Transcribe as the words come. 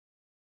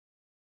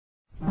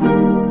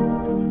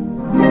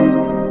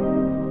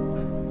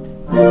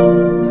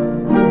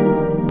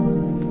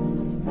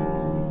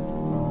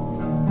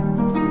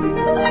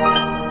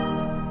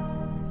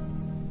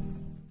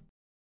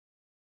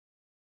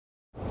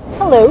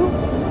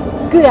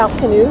good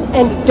afternoon,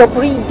 and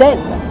dobrý den.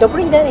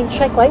 Dobrý den in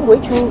Czech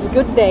language means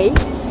good day,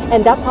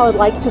 and that's how I'd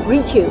like to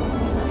greet you.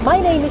 My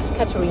name is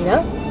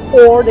Katarina,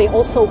 or they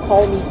also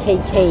call me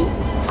KK.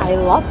 I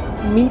love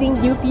meeting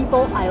new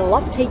people. I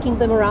love taking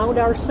them around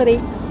our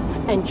city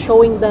and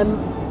showing them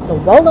the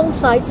well-known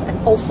sites and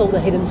also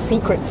the hidden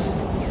secrets.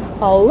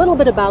 A little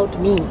bit about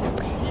me.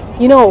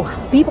 You know,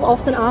 people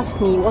often ask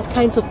me what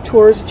kinds of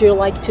tours do you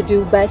like to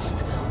do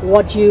best,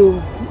 what do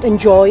you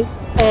enjoy,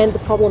 and the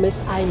problem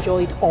is I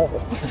enjoy it all.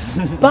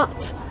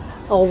 But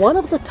one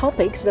of the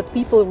topics that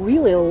people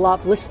really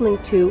love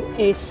listening to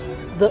is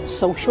the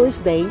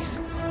socialist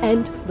days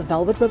and the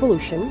Velvet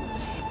Revolution.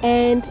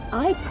 And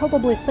I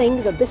probably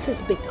think that this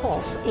is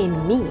because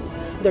in me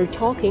they're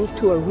talking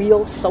to a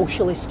real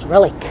socialist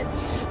relic.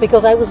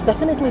 Because I was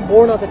definitely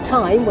born at a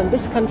time when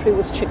this country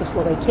was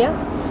Czechoslovakia.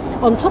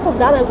 On top of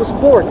that, I was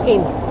born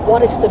in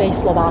what is today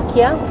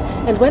Slovakia.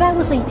 And when I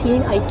was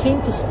 18, I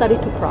came to study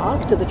to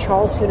Prague, to the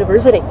Charles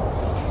University.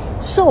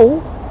 So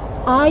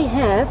I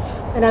have,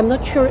 and I'm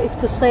not sure if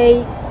to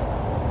say,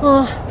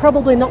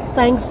 probably not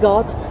thanks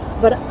God,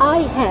 but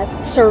I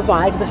have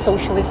survived the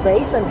socialist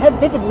days and have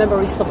vivid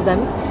memories of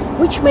them,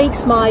 which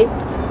makes my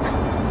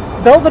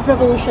Velvet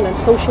Revolution and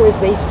Socialist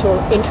Days tour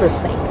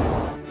interesting.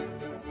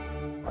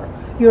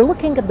 You're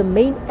looking at the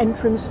main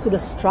entrance to the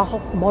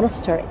Strahov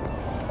Monastery.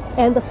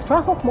 And the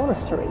Strahov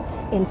Monastery,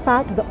 in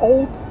fact, the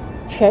old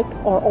Czech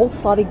or old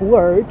Slavic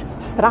word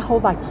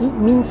strahovati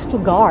means to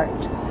guard.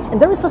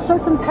 And there is a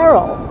certain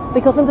peril,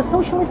 because in the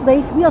socialist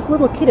days, we as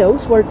little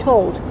kiddos were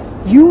told,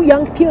 you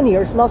young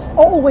pioneers must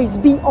always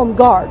be on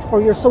guard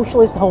for your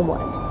socialist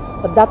homeland.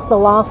 But that's the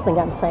last thing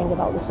I'm saying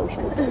about the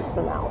socialist days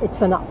for now.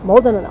 It's enough, more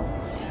than enough.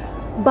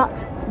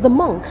 But the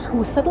monks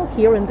who settled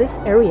here in this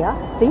area,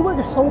 they were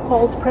the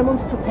so-called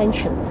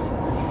Premonstratensians.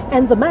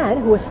 And the man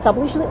who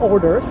established the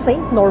order,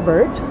 Saint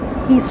Norbert,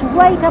 he's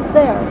right up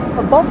there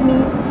above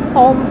me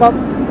on the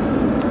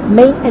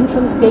main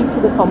entrance gate to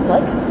the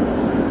complex.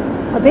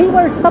 They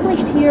were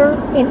established here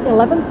in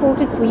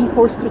 1143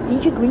 for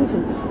strategic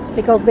reasons,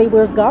 because they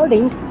were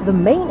guarding the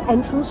main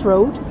entrance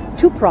road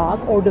to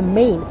Prague, or the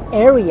main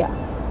area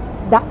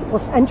that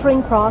was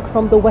entering Prague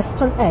from the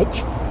western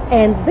edge,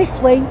 and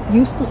this way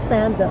used to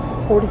stand the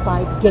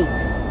fortified gate.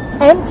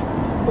 And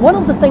one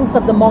of the things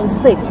that the monks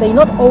did, they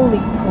not only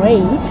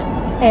prayed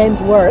and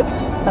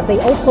worked, but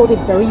they also did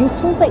very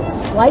useful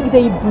things, like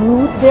they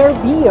brewed their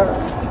beer.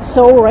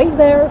 So right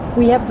there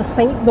we have the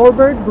St.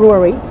 Norbert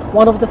Brewery.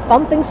 One of the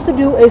fun things to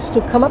do is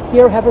to come up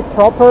here, have a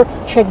proper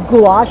Czech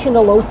goulash in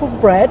a loaf of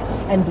bread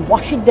and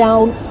wash it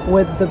down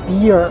with the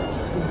beer.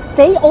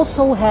 They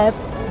also have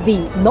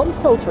the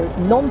non-filtered,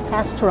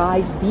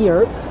 non-pasteurized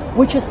beer,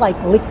 which is like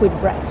liquid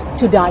bread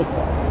to die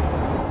for.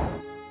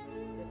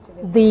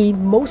 The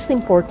most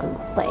important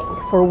thing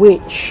for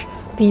which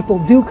people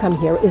do come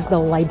here is the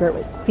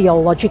library,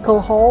 theological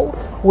hall,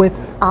 with,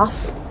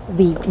 as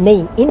the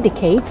name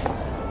indicates,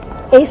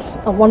 is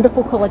a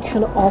wonderful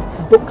collection of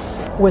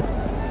books with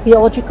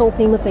theological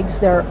thematics.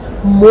 There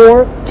are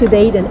more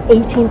today than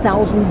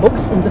 18,000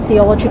 books in the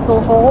theological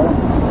hall.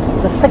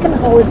 The second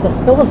hall is the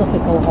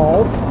philosophical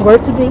hall, where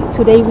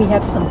today we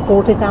have some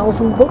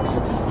 40,000 books.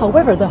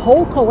 However, the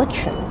whole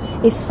collection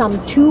is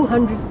some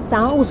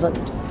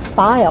 200,000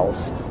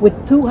 files with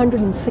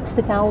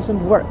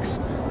 260,000 works.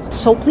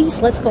 So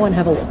please, let's go and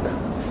have a look.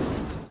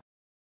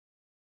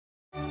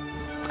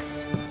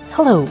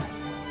 Hello.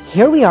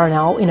 Here we are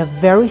now in a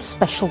very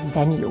special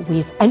venue.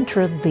 We've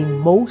entered the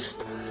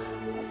most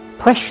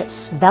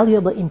precious,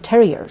 valuable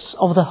interiors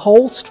of the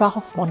whole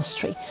Strahov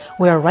Monastery.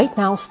 We are right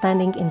now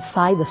standing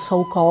inside the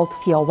so-called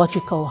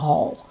Theological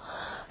Hall.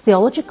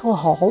 Theological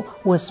Hall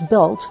was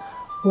built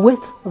with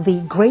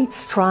the great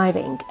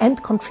striving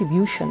and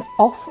contribution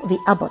of the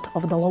abbot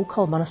of the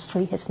local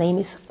monastery. His name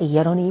is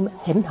Jeroným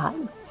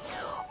Hirnheim.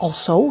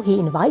 Also, he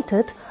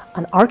invited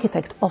an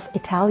architect of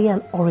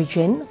Italian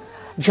origin,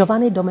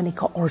 Giovanni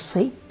Domenico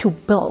Orsi, to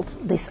build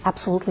this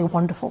absolutely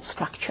wonderful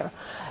structure.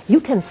 You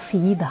can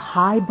see the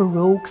high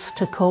Baroque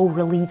stucco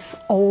reliefs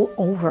all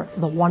over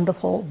the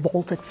wonderful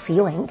vaulted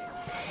ceiling,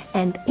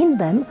 and in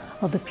them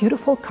the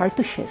beautiful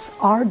cartouches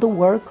are the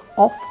work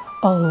of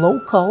a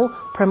local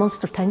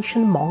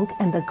Premonstratensian monk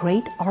and a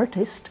great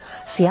artist,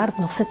 Siard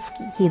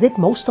Nosecký. He did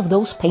most of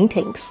those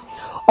paintings.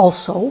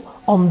 Also,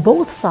 on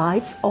both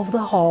sides of the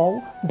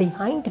hall,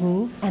 behind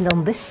me and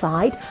on this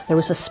side, there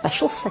is a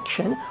special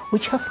section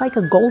which has like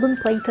a golden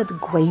plated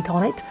grate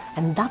on it,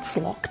 and that's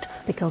locked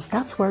because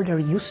that's where there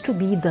used to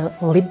be the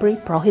Libri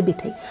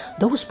Prohibiti,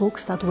 those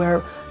books that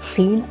were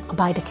seen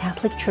by the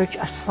Catholic Church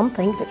as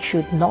something that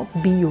should not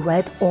be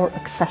read or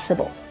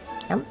accessible.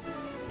 Yeah?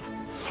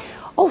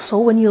 Also,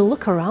 when you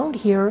look around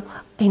here,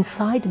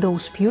 inside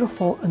those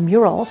beautiful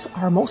murals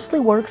are mostly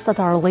works that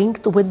are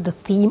linked with the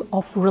theme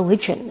of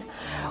religion.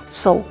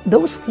 So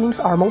those themes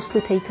are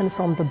mostly taken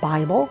from the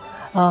Bible,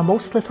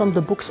 mostly from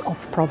the books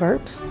of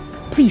Proverbs.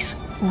 Please,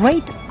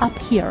 right up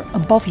here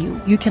above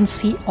you, you can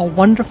see a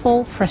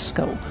wonderful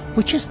fresco,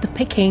 which is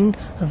depicting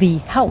the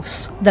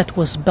house that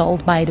was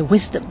built by the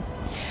wisdom.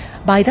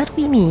 By that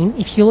we mean,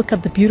 if you look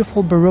at the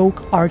beautiful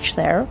Baroque arch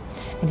there,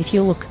 and if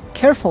you look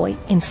carefully,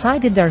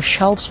 inside it there are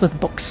shelves with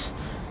books.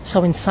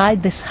 So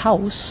inside this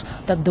house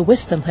that the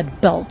wisdom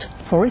had built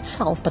for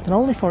itself, but not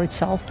only for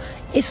itself,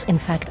 is in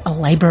fact a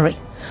library.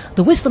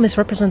 The wisdom is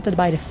represented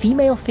by the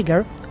female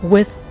figure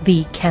with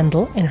the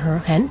candle in her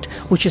hand,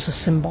 which is a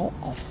symbol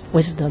of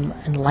wisdom,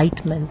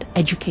 enlightenment,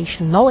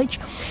 education, knowledge.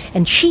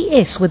 And she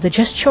is, with the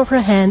gesture of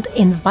her hand,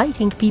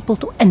 inviting people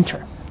to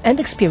enter and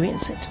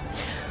experience it.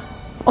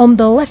 On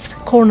the left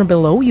corner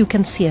below, you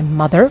can see a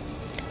mother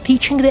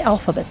teaching the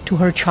alphabet to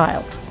her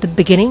child, the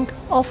beginning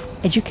of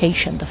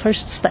education, the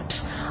first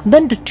steps.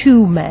 Then the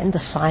two men, the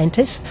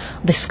scientists,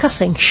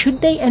 discussing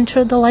should they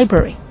enter the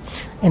library.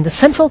 In the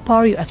central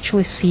part, you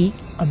actually see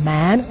a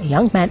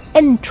young man,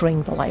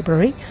 entering the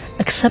library,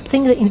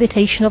 accepting the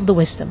invitation of the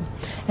wisdom.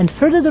 And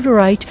further to the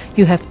right,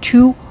 you have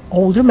two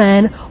older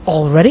men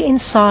already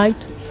inside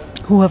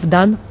who have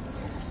done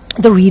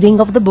the reading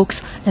of the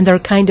books, and they're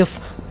kind of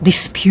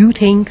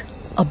disputing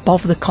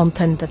above the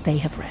content that they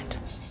have read.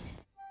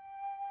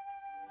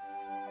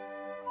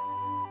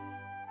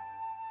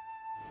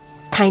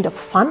 Kind of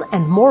fun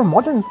and more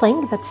modern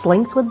thing that's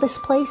linked with this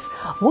place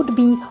would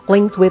be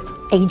linked with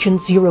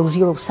Agent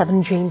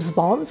 007 James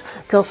Bond,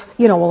 because,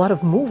 you know, a lot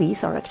of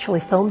movies are actually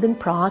filmed in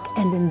Prague,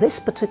 and in this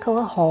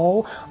particular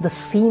hall, the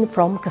scene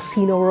from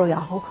Casino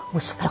Royale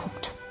was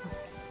filmed.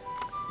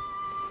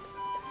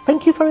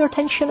 Thank you for your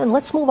attention, and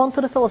let's move on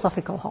to the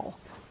Philosophical Hall.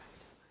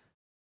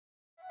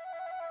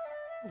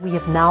 We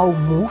have now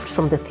moved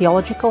from the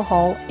Theological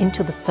Hall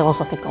into the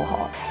Philosophical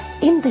Hall.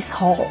 In this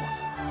hall,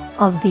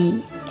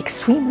 the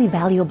extremely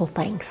valuable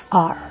things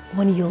are,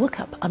 when you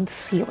look up at the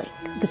ceiling,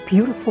 the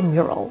beautiful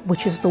mural,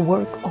 which is the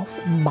work of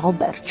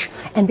Malberg,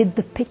 and it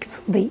depicts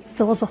the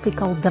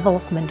philosophical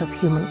development of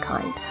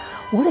humankind.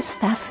 What is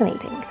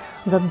fascinating,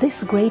 that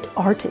this great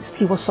artist,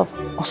 he was of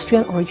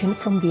Austrian origin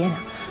from Vienna,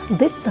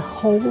 did the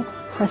whole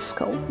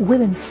fresco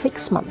within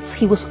 6 months.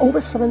 He was over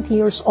 70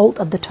 years old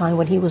at the time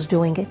when he was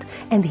doing it,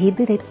 and he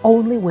did it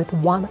only with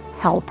one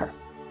helper.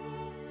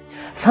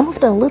 Some of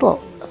the little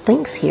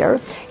things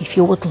here, if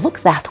you would look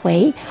that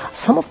way,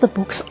 some of the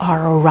books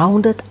are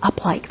rounded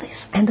up like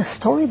this, and the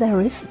story there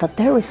is that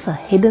there is a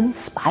hidden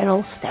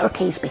spiral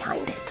staircase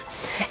behind it,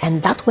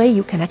 and that way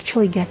you can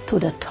actually get to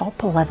the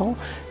top level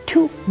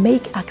to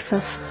make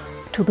access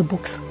to the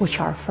books which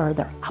are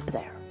further up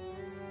there.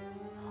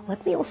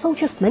 Let me also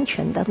just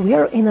mention that we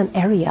are in an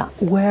area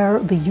where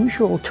the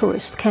usual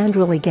tourist can't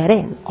really get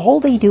in. All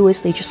they do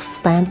is they just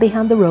stand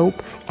behind the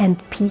rope and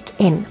peek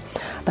in.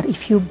 But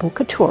if you book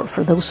a tour,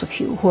 for those of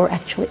you who are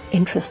actually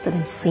interested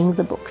in seeing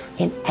the books,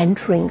 in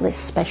entering this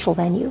special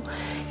venue,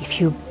 if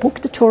you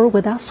book the tour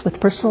with us, with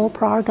personal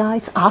Prague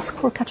guides, ask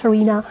for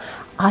Katarina.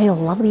 I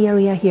love the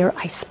area here,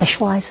 I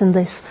specialize in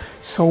this,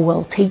 so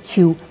we'll take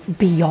you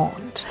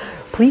beyond.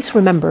 Please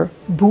remember,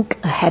 book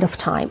ahead of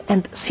time,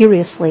 and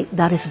seriously,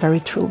 that is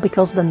very true,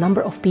 because the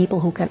number of people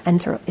who can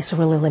enter is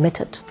really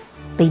limited.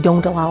 They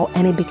don't allow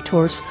any big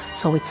tours,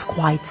 so it's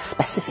quite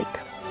specific.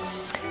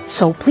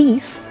 So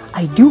please,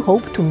 I do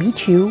hope to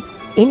meet you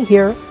in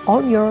here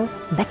on your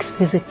next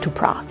visit to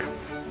Prague.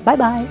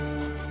 Bye-bye!